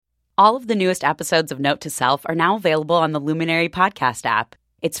All of the newest episodes of Note to Self are now available on the Luminary podcast app.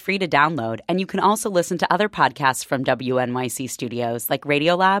 It's free to download, and you can also listen to other podcasts from WNYC Studios like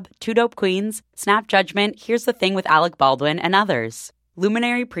Radiolab, Two Dope Queens, Snap Judgment, Here's the Thing with Alec Baldwin, and others.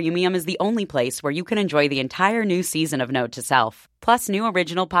 Luminary Premium is the only place where you can enjoy the entire new season of Note to Self, plus new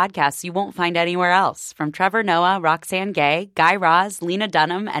original podcasts you won't find anywhere else, from Trevor Noah, Roxanne Gay, Guy Raz, Lena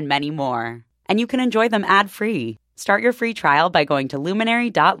Dunham, and many more. And you can enjoy them ad-free. Start your free trial by going to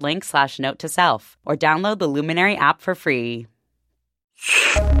luminary.link/note-to-self or download the Luminary app for free.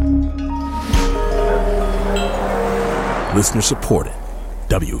 Listener supported.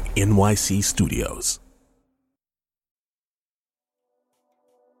 WNYC Studios.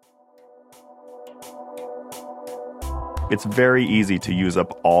 It's very easy to use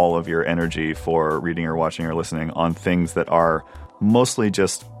up all of your energy for reading or watching or listening on things that are mostly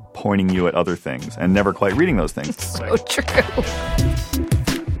just pointing you at other things and never quite reading those things. So true.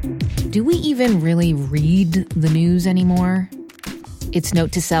 Do we even really read the news anymore? It's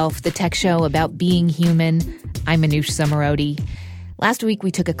Note to Self, the tech show about being human. I'm Manoush Zomorodi. Last week, we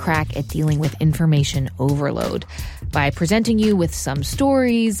took a crack at dealing with information overload by presenting you with some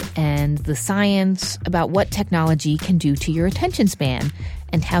stories and the science about what technology can do to your attention span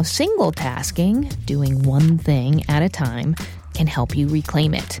and how single tasking, doing one thing at a time, can help you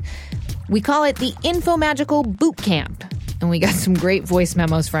reclaim it. We call it the Infomagical Boot Camp. And we got some great voice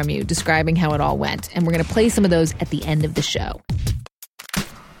memos from you describing how it all went. And we're going to play some of those at the end of the show.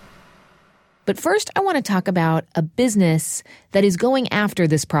 But first, I want to talk about a business that is going after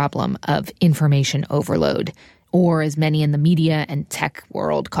this problem of information overload, or as many in the media and tech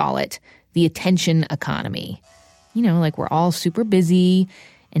world call it, the attention economy. You know, like we're all super busy,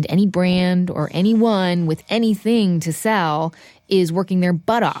 and any brand or anyone with anything to sell is working their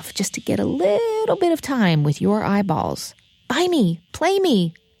butt off just to get a little bit of time with your eyeballs. Buy me, play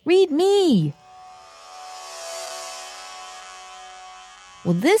me, read me.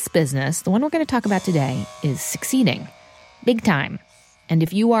 Well, this business, the one we're going to talk about today, is succeeding. Big time. And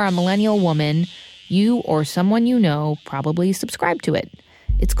if you are a millennial woman, you or someone you know probably subscribe to it.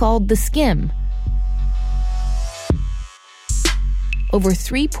 It's called the Skimm. Over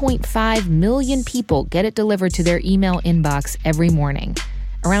 3.5 million people get it delivered to their email inbox every morning.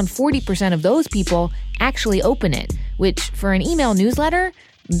 Around 40% of those people actually open it, which for an email newsletter,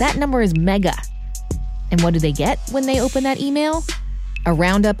 that number is mega. And what do they get when they open that email? A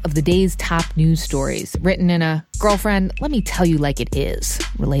roundup of the day's top news stories, written in a girlfriend, let me tell you like it is,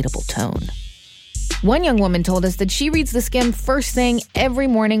 relatable tone. One young woman told us that she reads the Skimm first thing every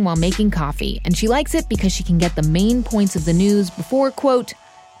morning while making coffee, and she likes it because she can get the main points of the news before, quote,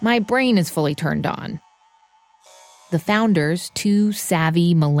 my brain is fully turned on. The founders, two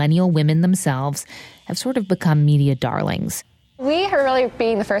savvy millennial women themselves, have sort of become media darlings. We are really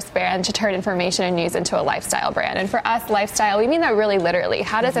being the first brand to turn information and news into a lifestyle brand. And for us, lifestyle, we mean that really literally.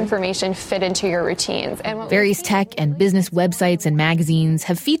 How does information fit into your routines? And various tech and business websites and magazines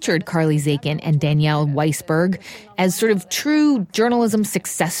have featured Carly Zakin and Danielle Weisberg as sort of true journalism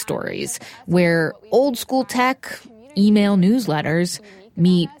success stories, where old school tech, email newsletters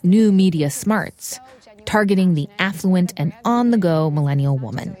meet new media smarts, targeting the affluent and on-the-go millennial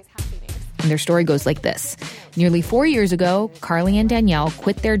woman. And their story goes like this. Nearly 4 years ago, Carly and Danielle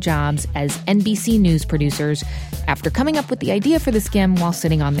quit their jobs as NBC News producers after coming up with the idea for the Skimm while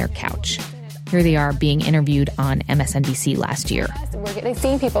sitting on their couch. Here they are being interviewed on MSNBC last year. We're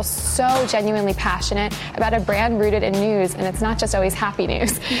seeing people so genuinely passionate about a brand rooted in news, and it's not just always happy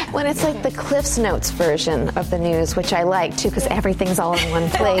news. When it's like the Cliff's Notes version of the news, which I like, too, because everything's all in one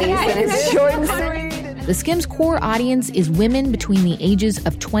place, and it's short and sweet. The Skimm's core audience is women between the ages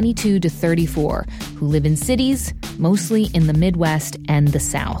of 22 to 34 who live in cities, mostly in the Midwest and the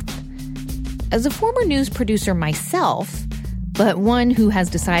South. As a former news producer myself, but one who has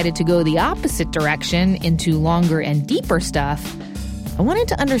decided to go the opposite direction into longer and deeper stuff, I wanted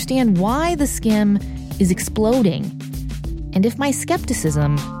to understand why the Skimm is exploding, and if my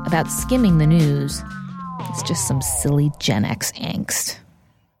skepticism about skimming the news is just some silly Gen X angst.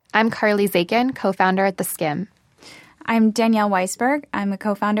 I'm Carly Zakin, co-founder at The Skimm. I'm Danielle Weisberg. I'm a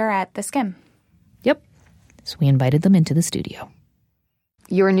co-founder at The Skimm. Yep. So we invited them into the studio.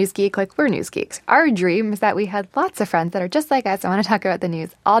 You're a news geek like we're news geeks. Our dream is that we had lots of friends that are just like us and want to talk about the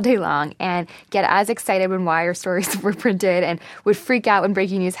news all day long and get as excited when wire stories were printed and would freak out when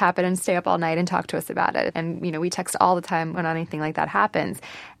breaking news happened and stay up all night and talk to us about it. And, you know, we text all the time when anything like that happens.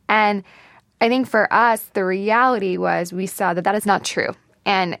 And I think for us, the reality was we saw that that is not true.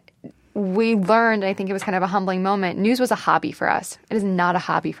 And we learned, I think it was kind of a humbling moment, news was a hobby for us. It is not a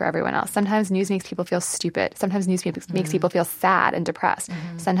hobby for everyone else. Sometimes news makes people feel stupid. Sometimes news makes people feel sad and depressed.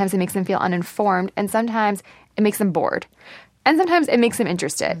 Sometimes it makes them feel uninformed. And sometimes it makes them bored. And sometimes it makes them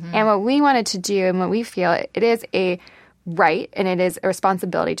interested. And what we wanted to do and what we feel, it is a right and it is a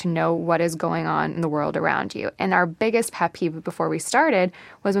responsibility to know what is going on in the world around you. And our biggest pet peeve before we started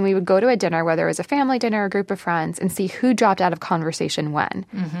was when we would go to a dinner, whether it was a family dinner or a group of friends, and see who dropped out of conversation when.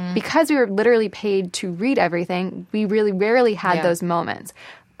 Because we were literally paid to read everything, we really rarely had those moments.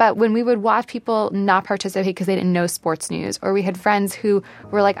 But when we would watch people not participate because they didn't know sports news, or we had friends who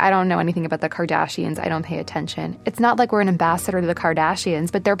were like, I don't know anything about the Kardashians, I don't pay attention. It's not like we're an ambassador to the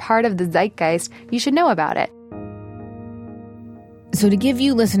Kardashians, but they're part of the zeitgeist. You should know about it. So to give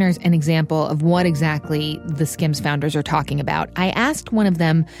you listeners an example of what exactly the Skimm's founders are talking about, I asked one of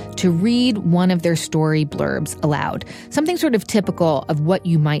them to read one of their story blurbs aloud, something sort of typical of what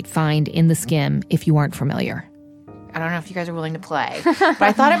you might find in the Skimm if you aren't familiar. I don't know if you guys are willing to play, but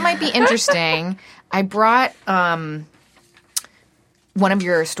I thought it might be interesting. I brought one of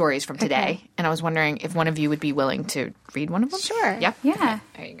your stories from today, and I was wondering if one of you would be willing to read one of them? Sure. Yeah? Yeah.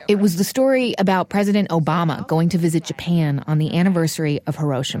 There you go. It was the story about President Obama going to visit Japan on the anniversary of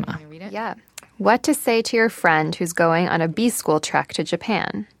Hiroshima. Can you read it? Yeah. What to say to your friend who's going on a B-school trek to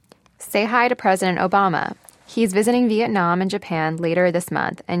Japan. Say hi to President Obama. He's visiting Vietnam and Japan later this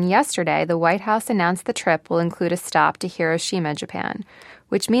month, and yesterday the White House announced the trip will include a stop to Hiroshima, Japan,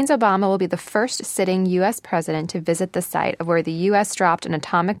 which means Obama will be the first sitting U.S. president to visit the site of where the U.S. dropped an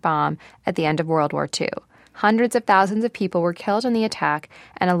atomic bomb at the end of World War II. Hundreds of thousands of people were killed in the attack,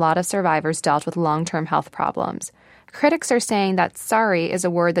 and a lot of survivors dealt with long-term health problems. Critics are saying that sorry is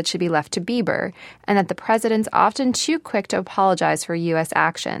a word that should be left to Bieber, and that the president's often too quick to apologize for U.S.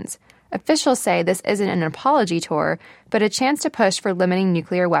 actions. Officials say this isn't an apology tour, but a chance to push for limiting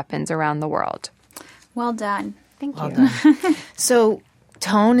nuclear weapons around the world. Well done. Thank you. So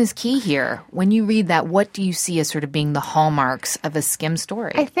tone is key here. When you read that, what do you see as sort of being the hallmarks of a Skimm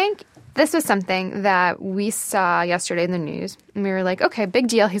story? I think this was something that we saw yesterday in the news, and we were like, okay, big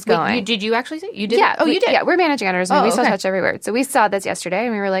deal, he's going. Did you actually say? You did? Yeah. Oh, you did? Yeah, we're managing editors, and we still okay. touch every word. So we saw this yesterday,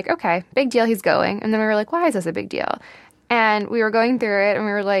 and we were like, okay, big deal, he's going. And then we were like, why is this a big deal? And we were going through it, and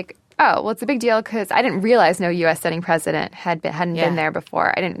we were like, oh, well, it's a big deal because I didn't realize no U.S. sitting president hadn't been there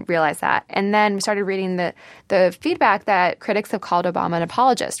before. I didn't realize that. And then we started reading the feedback that critics have called Obama an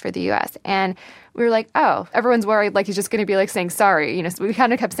apologist for the U.S. And we were like, oh, everyone's worried like he's just going to be like saying sorry. You know, so we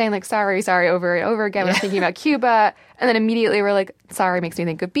kind of kept saying like sorry over and over again. We're thinking about Cuba. And then immediately we're like, sorry makes me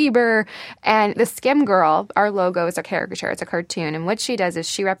think of Bieber. And the Skimm girl, our logo is a caricature. It's a cartoon. And what she does is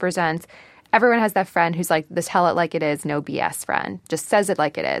she represents everyone has that friend who's like the tell it like it is, no BS friend. Just says it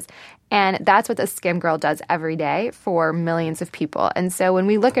like it is. And that's what the Skimm girl does every day for millions of people. And so when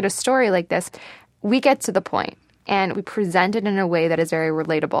we look at a story like this, we get to the point and we present it in a way that is very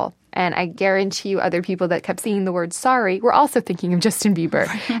relatable. And I guarantee you other people that kept seeing the word sorry were also thinking of Justin Bieber.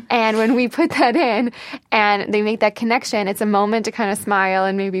 And when we put that in and they make that connection, it's a moment to kind of smile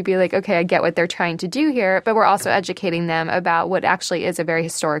and maybe be like, okay, I get what they're trying to do here. But we're also educating them about what actually is a very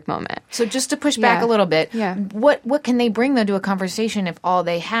historic moment. So just to push back a little bit, Yeah. what can they bring, though, to a conversation if all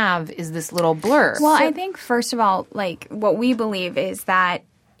they have is this little blur? Well, I think, first of all, like, what we believe is that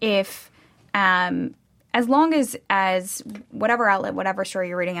if as long as whatever outlet, whatever story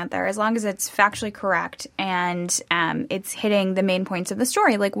you're reading out there, as long as it's factually correct and it's hitting the main points of the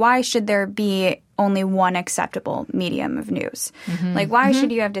story, like, why should there be only one acceptable medium of news? Like, why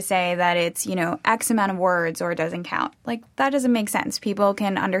should you have to say that it's, you know, X amount of words or it doesn't count? Like, that doesn't make sense. People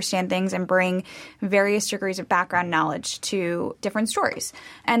can understand things and bring various degrees of background knowledge to different stories.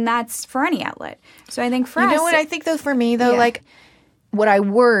 And that's for any outlet. So I think for us... You know what I think, though, for me, though, like, what I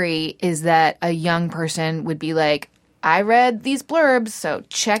worry is that a young person would be like, I read these blurbs, so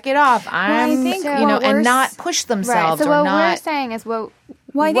check it off. I think and not push themselves Right. So or what not. we're saying is Well,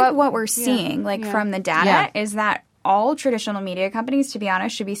 I think what we're seeing, from the data, is that all traditional media companies, to be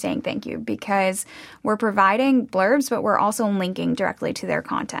honest, should be saying thank you because we're providing blurbs, but we're also linking directly to their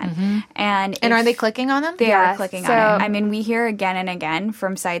content. And are they clicking on them? They are clicking on it. I mean, we hear again and again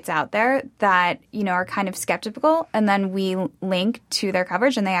from sites out there that, you know, are kind of skeptical, and then we link to their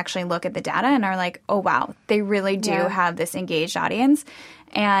coverage and they actually look at the data and are like, oh, wow, they really do have this engaged audience.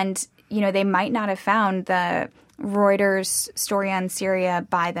 And, you know, they might not have found the Reuters story on Syria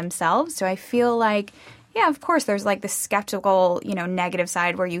by themselves. So I feel like, yeah, of course, there's like the skeptical, you know, negative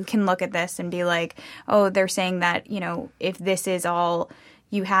side where you can look at this and be like, oh, they're saying that, you know, if this is all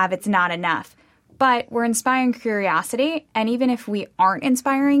you have, it's not enough. But we're inspiring curiosity, and even if we aren't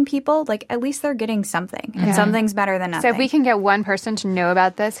inspiring people, like at least they're getting something, and something's better than nothing. So if we can get one person to know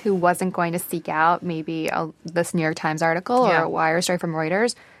about this who wasn't going to seek out maybe this New York Times article or a wire story from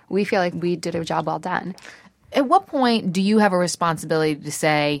Reuters, we feel like we did a job well done. At what point do you have a responsibility to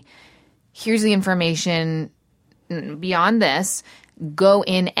say, here's the information beyond this, go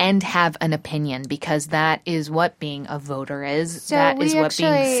in and have an opinion, because that is what being a voter is. So that is what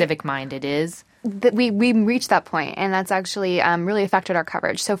being civic-minded is. We reached that point, and that's actually really affected our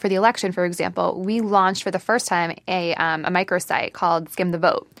coverage. So for the election, for example, we launched for the first time a microsite called Skimm the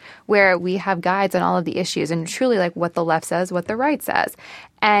Vote, where we have guides on all of the issues and truly like what the left says, what the right says.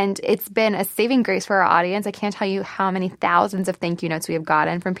 And it's been a saving grace for our audience. I can't tell you how many thousands of thank you notes we have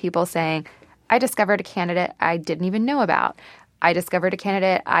gotten from people saying, I discovered a candidate I didn't even know about. I discovered a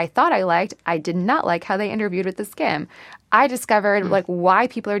candidate I thought I liked. I did not like how they interviewed with the Skimm. I discovered like why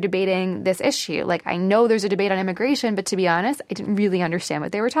people are debating this issue. Like I know there's a debate on immigration, but to be honest, I didn't really understand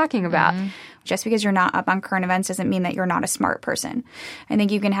what they were talking about. Just because you're not up on current events doesn't mean that you're not a smart person. I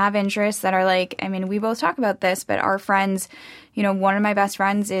think you can have interests that are like, I mean, we both talk about this, but our friends, you know, one of my best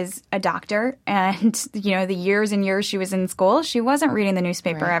friends is a doctor, and, you know, the years and years she was in school, she wasn't reading the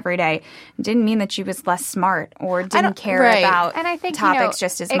newspaper every day. It didn't mean that she was less smart or didn't care about and I think, topics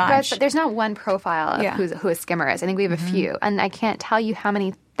just as much. But there's not one profile of who a skimmer is. I think we have a few. And I can't tell you how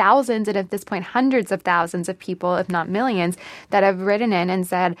many thousands and at this point hundreds of thousands of people, if not millions, that have written in and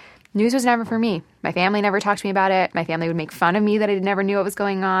said, news was never for me. My family never talked to me about it. My family would make fun of me that I never knew what was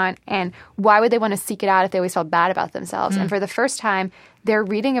going on. And why would they want to seek it out if they always felt bad about themselves? And for the first time, they're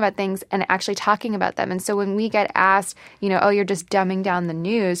reading about things and actually talking about them. And so when we get asked, you know, oh, you're just dumbing down the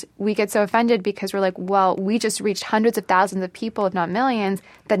news, we get so offended because we're like, well, we just reached hundreds of thousands of people, if not millions,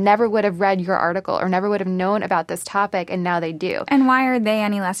 that never would have read your article or never would have known about this topic, and now they do. And why are they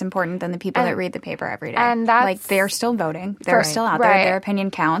any less important than the people that read the paper every day? And that's, like, they're still voting. They're still out there. Their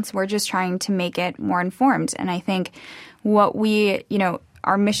opinion counts. We're just trying to make it more informed. And I think what we, you know,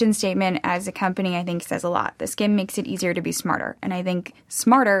 our mission statement as a company, I think, says a lot. The Skimm makes it easier to be smarter. And I think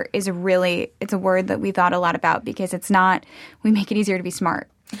smarter is it's a word that we thought a lot about, because it's not, we make it easier to be smart.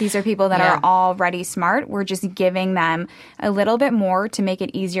 These are people that are already smart. We're just giving them a little bit more to make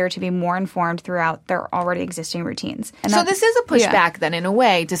it easier to be more informed throughout their already existing routines. And so this is a pushback then, in a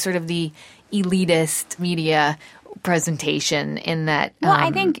way, to sort of the elitist media presentation in that. Well,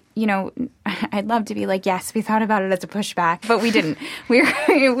 I think, you know, I'd love to be like, yes, we thought about it as a pushback, but we didn't.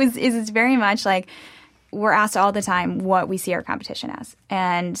 It's very much like we're asked all the time what we see our competition as.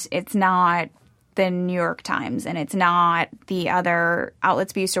 And it's not the New York Times, and it's not the other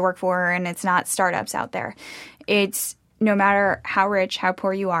outlets we used to work for, and it's not startups out there. It's no matter how rich, how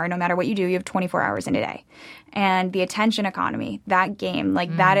poor you are, no matter what you do, you have 24 hours in a day. And the attention economy, that game,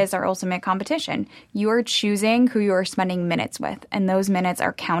 like that is our ultimate competition. You are choosing who you are spending minutes with, and those minutes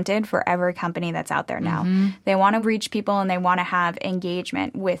are counted for every company that's out there now. They want to reach people, and they want to have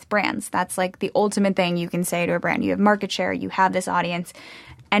engagement with brands. That's like the ultimate thing you can say to a brand. You have market share, you have this audience,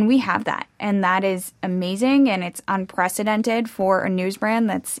 and we have that. And that is amazing, and it's unprecedented for a news brand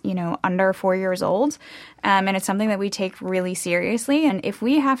that's, you know, under 4 years old. And it's something that we take really seriously. And if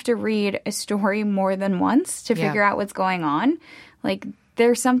we have to read a story more than once to figure out what's going on, like,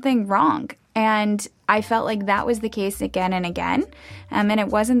 there's something wrong. And I felt like that was the case again and again. And it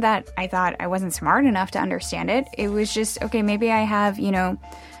wasn't that I thought I wasn't smart enough to understand it. It was just, okay, maybe I have, you know,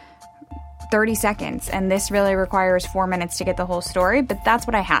 30 seconds, and this really requires 4 minutes to get the whole story, but that's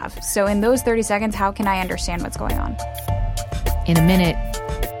what I have. So in those 30 seconds, how can I understand what's going on? In a minute,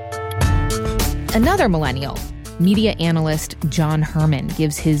 another millennial, media analyst John Herman,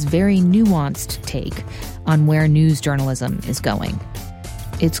 gives his very nuanced take on where news journalism is going.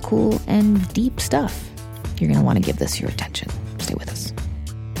 It's cool and deep stuff. You're going to want to give this your attention. Stay with us.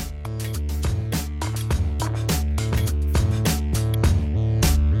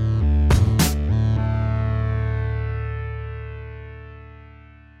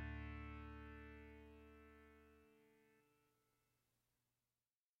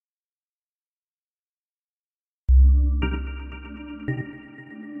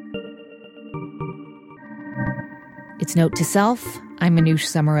 It's Note to Self. I'm Manoush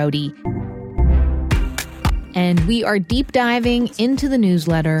Samarodi. And we are deep diving into the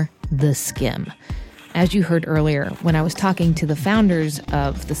newsletter, The Skimm. As you heard earlier, when I was talking to the founders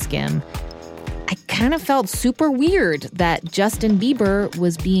of The Skimm, I kind of felt super weird that Justin Bieber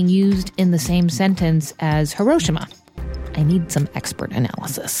was being used in the same sentence as Hiroshima. I need some expert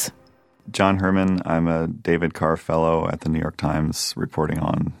analysis. John Herman, I'm a David Carr Fellow at the New York Times reporting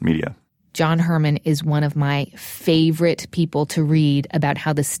on media. John Herman is one of my favorite people to read about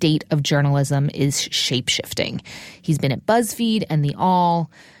how the state of journalism is shape-shifting. He's been at BuzzFeed and The Awl.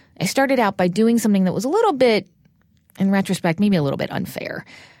 I started out by doing something that was a little bit, in retrospect, maybe a little bit unfair,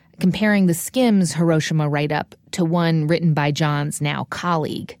 comparing the Skimm's Hiroshima write-up to one written by John's now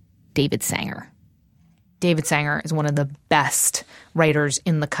colleague, David Sanger. David Sanger is one of the best writers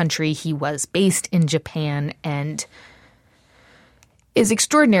in the country. He was based in Japan and is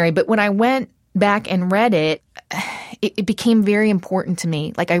extraordinary. But when I went back and read it, it became very important to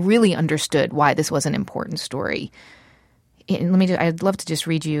me. Like, I really understood why this was an important story. I'd love to just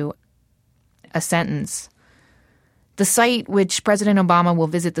read you a sentence. The site, which President Obama will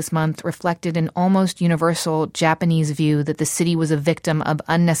visit this month, reflected an almost universal Japanese view that the city was a victim of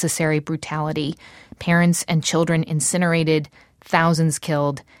unnecessary brutality, parents and children incinerated, thousands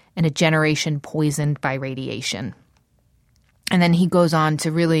killed, and a generation poisoned by radiation. And then he goes on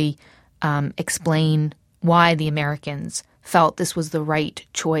to really explain why the Americans felt this was the right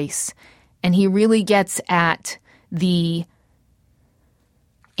choice. And he really gets at the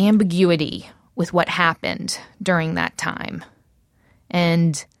ambiguity with what happened during that time.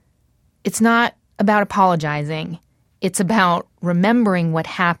 And it's not about apologizing. It's about remembering what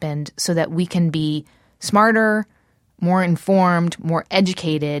happened so that we can be smarter, more informed, more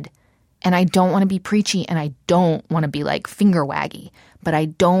educated. And I don't want to be preachy and I don't want to be like finger waggy, but I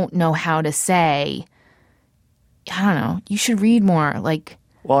don't know how to say, I don't know, you should read more. Like,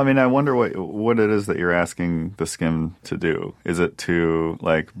 well, I mean, I wonder what it is that you're asking the Skimm to do. Is it to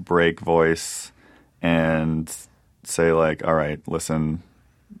like break voice and say like, all right, listen,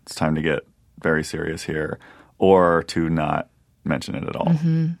 it's time to get very serious here, or to not mention it at all?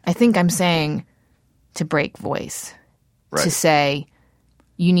 Mm-hmm. I think I'm saying to break voice, right. To say,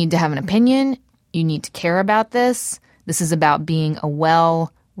 you need to have an opinion. You need to care about this. This is about being a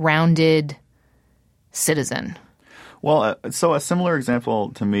well-rounded citizen. Well, so a similar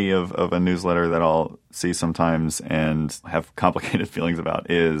example to me of a newsletter that I'll see sometimes and have complicated feelings about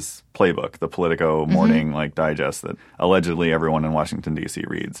is Playbook, the Politico morning digest that allegedly everyone in Washington, D.C.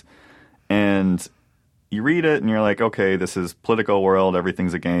 reads. And you read it and you're like, okay, this is political world.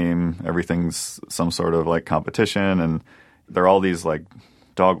 Everything's a game. Everything's some sort of like competition. And there are all these like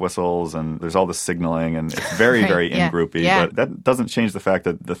dog whistles and there's all this signaling and it's very, very in-groupy. Yeah. But that doesn't change the fact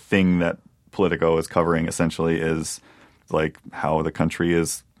that the thing that Politico is covering essentially is like how the country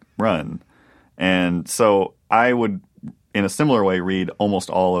is run. And so I would, in a similar way, read almost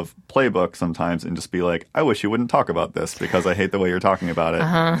all of Playbook sometimes and just be like, I wish you wouldn't talk about this because I hate the way you're talking about it.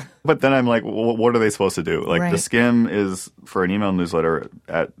 Uh-huh. But then I'm like, well, what are they supposed to do? Like, right. The Skimm is, for an email newsletter,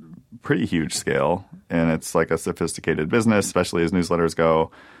 at pretty huge scale. And it's like a sophisticated business, especially as newsletters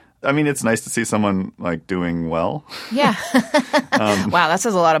go. I mean, it's nice to see someone like doing well. Yeah. Wow, that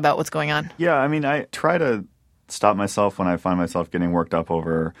says a lot about what's going on. Yeah, I mean, I try to stop myself when I find myself getting worked up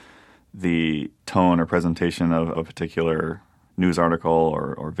over the tone or presentation of a particular news article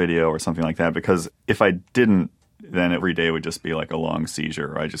or video or something like that. Because if I didn't, then every day would just be like a long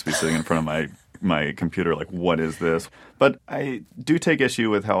seizure. I'd just be sitting in front of my computer like, what is this? But I do take issue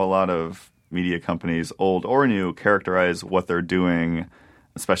with how a lot of media companies, old or new, characterize what they're doing,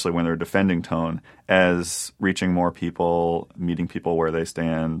 especially when they're defending tone, as reaching more people, meeting people where they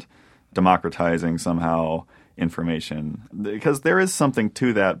stand, democratizing somehow information. Because there is something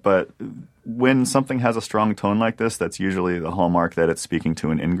to that, but when something has a strong tone like this, that's usually the hallmark that it's speaking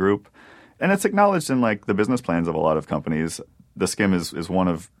to an in-group. And it's acknowledged in like the business plans of a lot of companies. The Skimm is one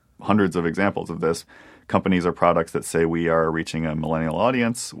of hundreds of examples of this. Companies or products that say we are reaching a millennial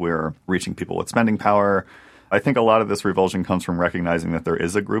audience, we're reaching people with spending power. I think a lot of this revulsion comes from recognizing that there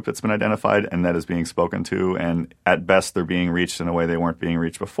is a group that's been identified and that is being spoken to. And at best, they're being reached in a way they weren't being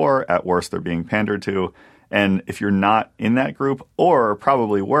reached before. At worst, they're being pandered to. And if you're not in that group, or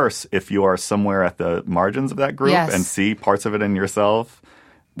probably worse, if you are somewhere at the margins of that group and see parts of it in yourself,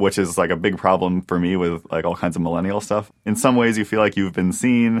 which is like a big problem for me with like all kinds of millennial stuff. In some ways, you feel like you've been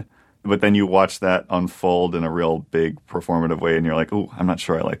seen, but then you watch that unfold in a real big performative way and you're like, ooh, I'm not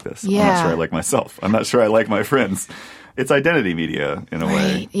sure I like this. Yeah. I'm not sure I like myself. I'm not sure I like my friends. It's identity media in a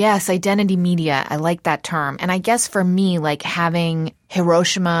way. Yes, identity media. I like that term. And I guess for me, like having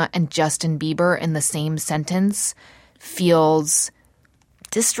Hiroshima and Justin Bieber in the same sentence feels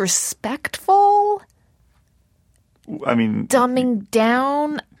disrespectful. I mean, dumbing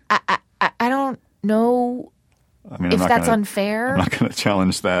down. I don't know. I mean, if that's unfair. I'm not going to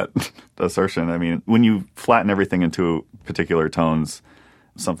challenge that assertion. I mean, when you flatten everything into particular tones,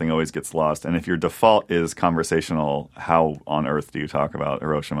 something always gets lost. And if your default is conversational, how on earth do you talk about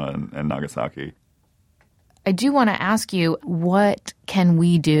Hiroshima and Nagasaki? I do want to ask you, what can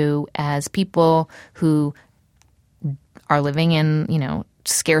we do as people who are living in,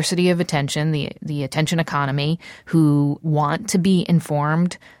 scarcity of attention, the attention economy, who want to be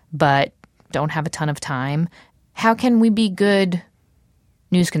informed but don't have a ton of time? How can we be good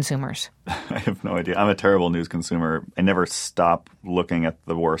news consumers? I have no idea. I'm a terrible news consumer. I never stop looking at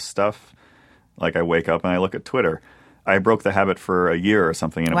the worst stuff. Like I wake up and I look at Twitter. I broke the habit for a year or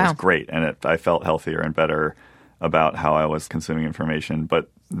something, and it was great. And I felt healthier and better about how I was consuming information.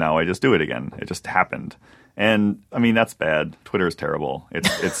 But now I just do it again. It just happened. And, I mean, that's bad. Twitter is terrible.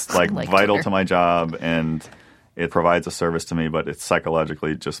 It's like vital Twitter to my job, and it provides a service to me, but it's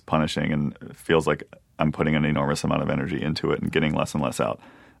psychologically just punishing, and it feels like I'm putting an enormous amount of energy into it and getting less and less out.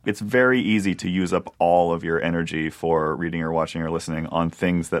 It's very easy to use up all of your energy for reading or watching or listening on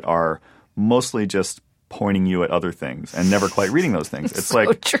things that are mostly just pointing you at other things and never quite reading those things. It's so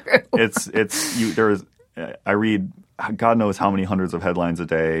like true. I read God knows how many hundreds of headlines a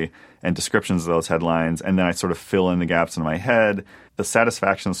day and descriptions of those headlines, and then I sort of fill in the gaps in my head. The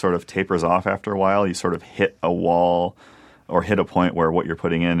satisfaction sort of tapers off after a while. You sort of hit a wall or hit a point where what you're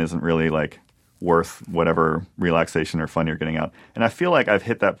putting in isn't really like worth whatever relaxation or fun you're getting out. And I feel like I've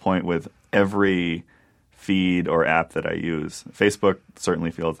hit that point with every feed or app that I use. Facebook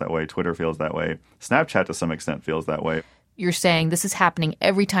certainly feels that way. Twitter feels that way. Snapchat to some extent feels that way. You're saying this is happening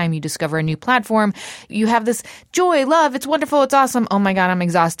every time you discover a new platform. You have this joy, love, it's wonderful, it's awesome. Oh my God, I'm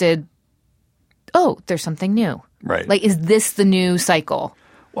exhausted. Oh, there's something new. Right. Like, is this the new cycle?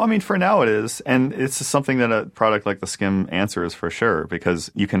 Well, I mean, for now it is. And it's something that a product like the Skimm answers for sure,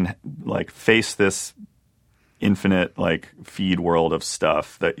 because you can like face this infinite like feed world of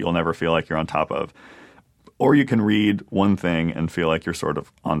stuff that you'll never feel like you're on top of. Or you can read one thing and feel like you're sort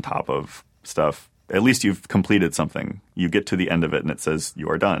of on top of stuff. At least you've completed something. You get to the end of it and it says you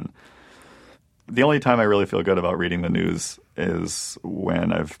are done. The only time I really feel good about reading the news is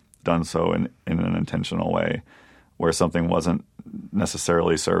when I've done so in an intentional way, where something wasn't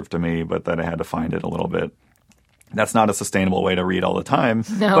necessarily served to me, but that I had to find it a little bit. That's not a sustainable way to read all the time,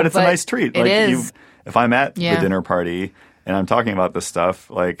 but it's a nice treat. It is. If I'm at the dinner party and I'm talking about this stuff,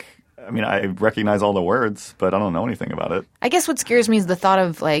 like, I mean, I recognize all the words, but I don't know anything about it. I guess what scares me is the thought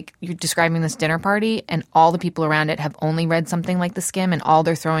of, like, you're describing this dinner party and all the people around it have only read something like the Skimm, and all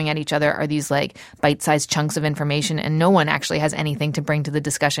they're throwing at each other are these, like, bite-sized chunks of information, and no one actually has anything to bring to the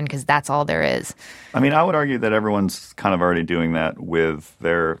discussion because that's all there is. I mean, I would argue that everyone's kind of already doing that with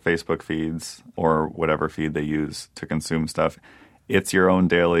their Facebook feeds or whatever feed they use to consume stuff. It's your own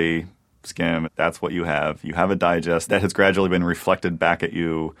daily Skimm. That's what you have. You have a digest that has gradually been reflected back at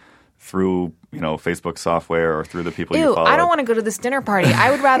you through, Facebook software or through the people you follow. I don't want to go to this dinner party.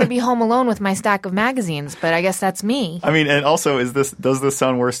 I would rather be home alone with my stack of magazines, but I guess that's me. I mean, and also, does this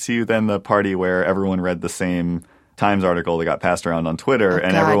sound worse to you than the party where everyone read the same Times article that got passed around on Twitter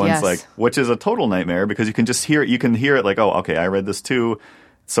and everyone's like, which is a total nightmare because you can just hear it. You can hear it like, oh, okay, I read this too.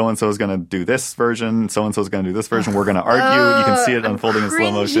 So-and-so is going to do this version. So-and-so is going to do this version. We're going to argue. You can see it unfolding in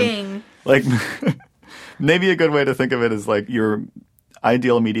slow motion. Like, maybe a good way to think of it is like your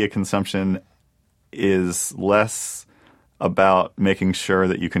ideal media consumption is less about making sure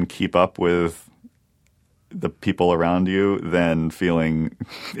that you can keep up with the people around you than feeling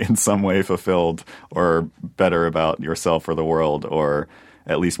in some way fulfilled or better about yourself or the world, or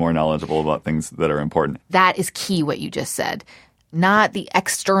at least more knowledgeable about things that are important. That is key, what you just said. Not the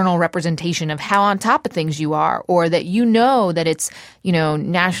external representation of how on top of things you are, or that that it's,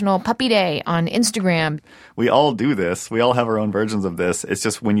 National Puppy Day on Instagram. We all do this. We all have our own versions of this. It's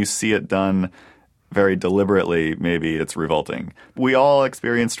just when you see it done very deliberately, maybe it's revolting. We all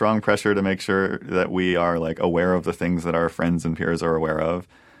experience strong pressure to make sure that we are like aware of the things that our friends and peers are aware of.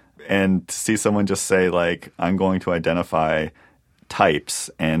 And to see someone just say like, I'm going to identify types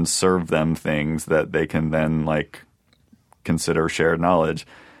and serve them things that they can then like consider shared knowledge.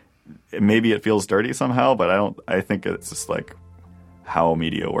 Maybe it feels dirty somehow, but I think it's just like how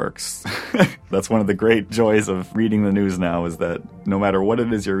media works. That's one of the great joys of reading the news now, is that no matter what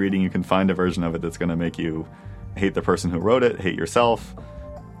it is you're reading, you can find a version of it that's going to make you hate the person who wrote it, hate yourself,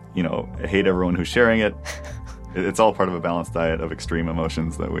 hate everyone who's sharing it. It's all part of a balanced diet of extreme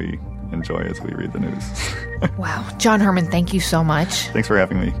emotions that we enjoy as we read the news. Wow. John Herman, thank you so much. Thanks for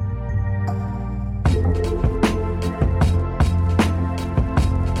having me.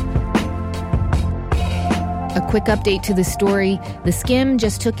 A quick update to the story. The Skimm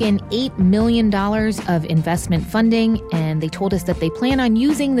just took in $8 million of investment funding, and they told us that they plan on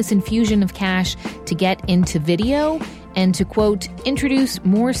using this infusion of cash to get into video and to, quote, introduce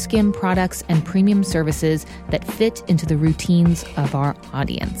more Skimm products and premium services that fit into the routines of our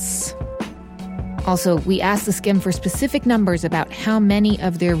audience. Also, we asked the Skimm for specific numbers about how many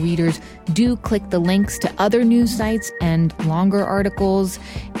of their readers do click the links to other news sites and longer articles,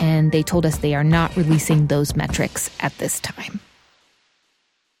 and they told us they are not releasing those metrics at this time.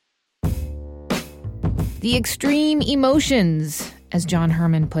 The extreme emotions, as John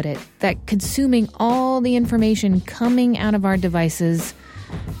Herman put it, that consuming all the information coming out of our devices,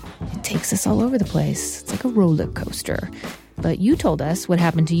 it takes us all over the place. It's like a roller coaster. But you told us what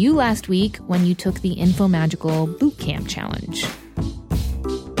happened to you last week when you took the InfoMagical Bootcamp Challenge.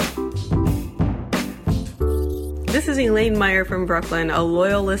 This is Elaine Meyer from Brooklyn, a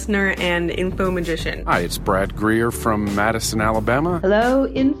loyal listener and info magician. Hi, it's Brad Greer from Madison, Alabama. Hello,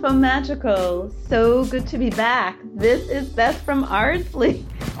 InfoMagical. So good to be back. This is Beth from Ardsley.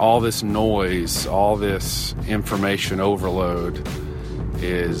 All this noise, all this information overload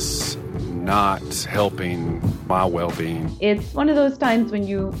is not helping my well-being. It's one of those times when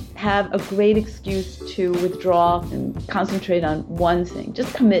you have a great excuse to withdraw and concentrate on one thing.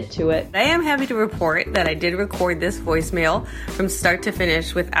 Just commit to it. I am happy to report that I did record this voicemail from start to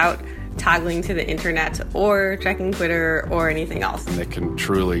finish without toggling to the internet or checking Twitter or anything else. And they can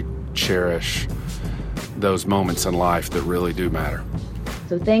truly cherish those moments in life that really do matter.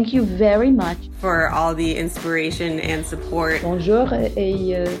 So thank you very much for all the inspiration and support. Bonjour et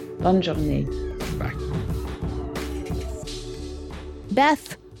bonne journée. Bye.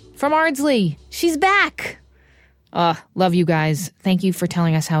 Beth from Ardsley. She's back. Love you guys. Thank you for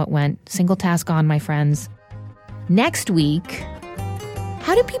telling us how it went. Single task on, my friends. Next week,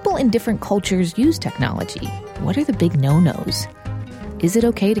 how do people in different cultures use technology? What are the big no-nos? Is it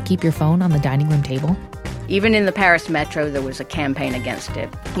okay to keep your phone on the dining room table? Even in the Paris metro, there was a campaign against it,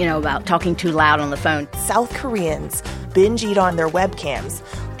 about talking too loud on the phone. South Koreans binge eat on their webcams,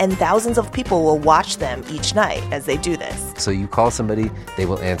 and thousands of people will watch them each night as they do this. So you call somebody, they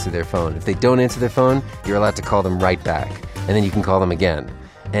will answer their phone. If they don't answer their phone, you're allowed to call them right back, and then you can call them again.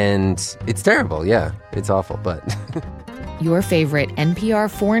 And it's terrible, yeah, it's awful, but... Your favorite NPR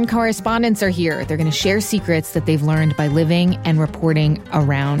foreign correspondents are here. They're going to share secrets that they've learned by living and reporting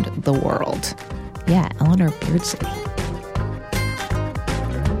around the world. Yeah, Eleanor Beardsley.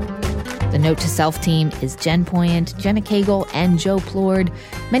 The Note to Self team is Jen Poyant, Jenna Cagle, and Joe Plord.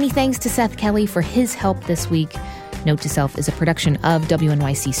 Many thanks to Seth Kelly for his help this week. Note to Self is a production of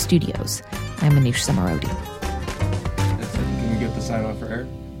WNYC Studios. I'm Manoush Samarodi. Can we get the sign off for air?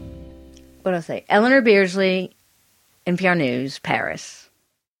 What did I say? Eleanor Beardsley, NPR News, Paris.